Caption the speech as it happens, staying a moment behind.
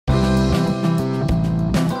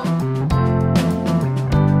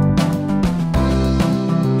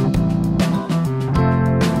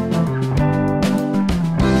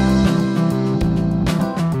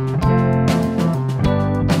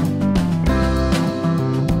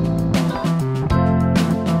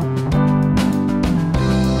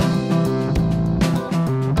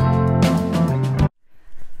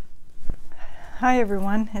Hi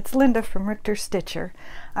everyone, it's Linda from Richter Stitcher.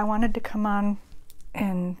 I wanted to come on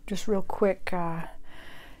and just real quick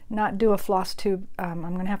not do a floss tube. I'm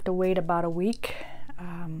going to have to wait about a week.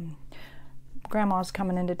 Grandma's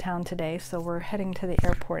coming into town today, so we're heading to the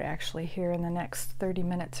airport actually here in the next 30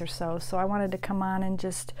 minutes or so. So I wanted to come on and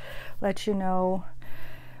just let you know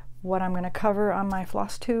what I'm going to cover on my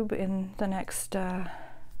floss tube in the next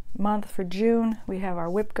month. For June, we have our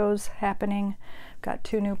whip goes happening. Got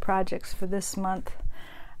 2 new projects for this month,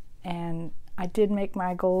 and I did make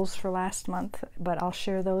my goals for last month, but I'll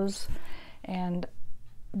share those. And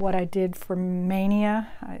what I did for Mania,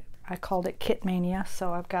 I called it Kit Mania,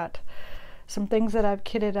 so I've got some things that I've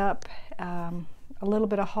kitted up, a little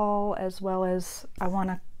bit of haul, as well as I won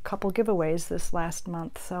a couple giveaways this last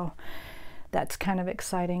month, so that's kind of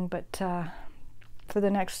exciting. But for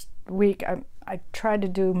the next week, I tried to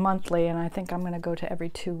do monthly, and I think I'm going to go to every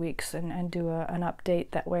 2 weeks and do an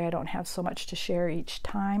update. That way I don't have so much to share each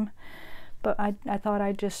time. But I thought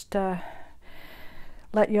I'd just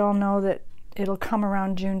let you all know that it'll come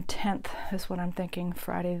around June 10th is what I'm thinking,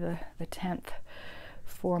 Friday the 10th,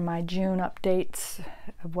 for my June updates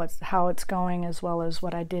of how it's going, as well as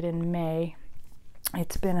what I did in May.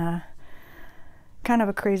 It's been a kind of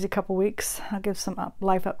a crazy couple weeks. I'll give some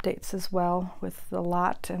life updates as well with the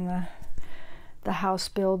lot and the house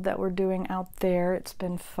build that we're doing out there. It's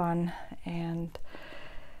been fun, and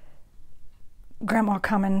Grandma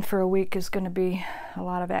coming for a week is going to be a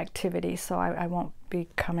lot of activity, so I won't be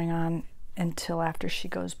coming on until after she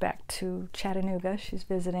goes back to Chattanooga. She's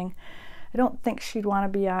visiting. I don't think she'd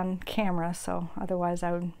want to be on camera, so otherwise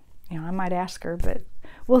I would, I might ask her, but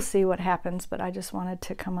we'll see what happens. But I just wanted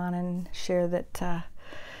to come on and share that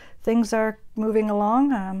things are moving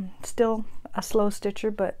along. Still a slow stitcher,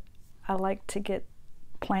 but I like to get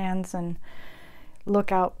plans and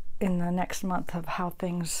look out in the next month of how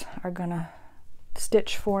things are gonna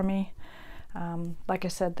stitch for me. Like I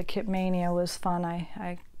said, the Kit Mania was fun.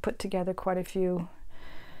 I put together quite a few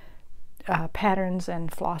patterns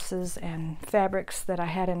and flosses and fabrics that I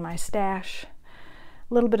had in my stash.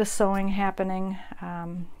 A little bit of sewing happening.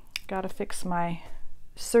 Got to fix my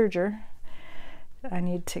serger. I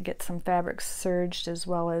need to get some fabrics serged, as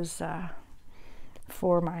well as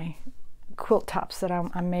for my quilt tops that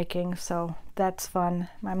I'm making, so that's fun.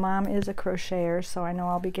 My mom is a crocheter, so I know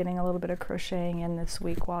I'll be getting a little bit of crocheting in this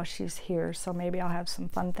week while she's here, so maybe I'll have some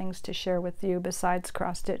fun things to share with you besides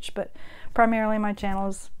cross stitch. But primarily my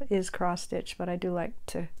channel is cross stitch, but I do like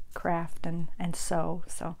to craft and sew.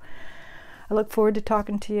 So I look forward to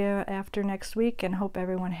talking to you after next week, and hope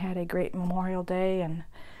everyone had a great Memorial Day, and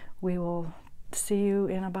we will see you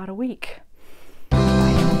in about a week.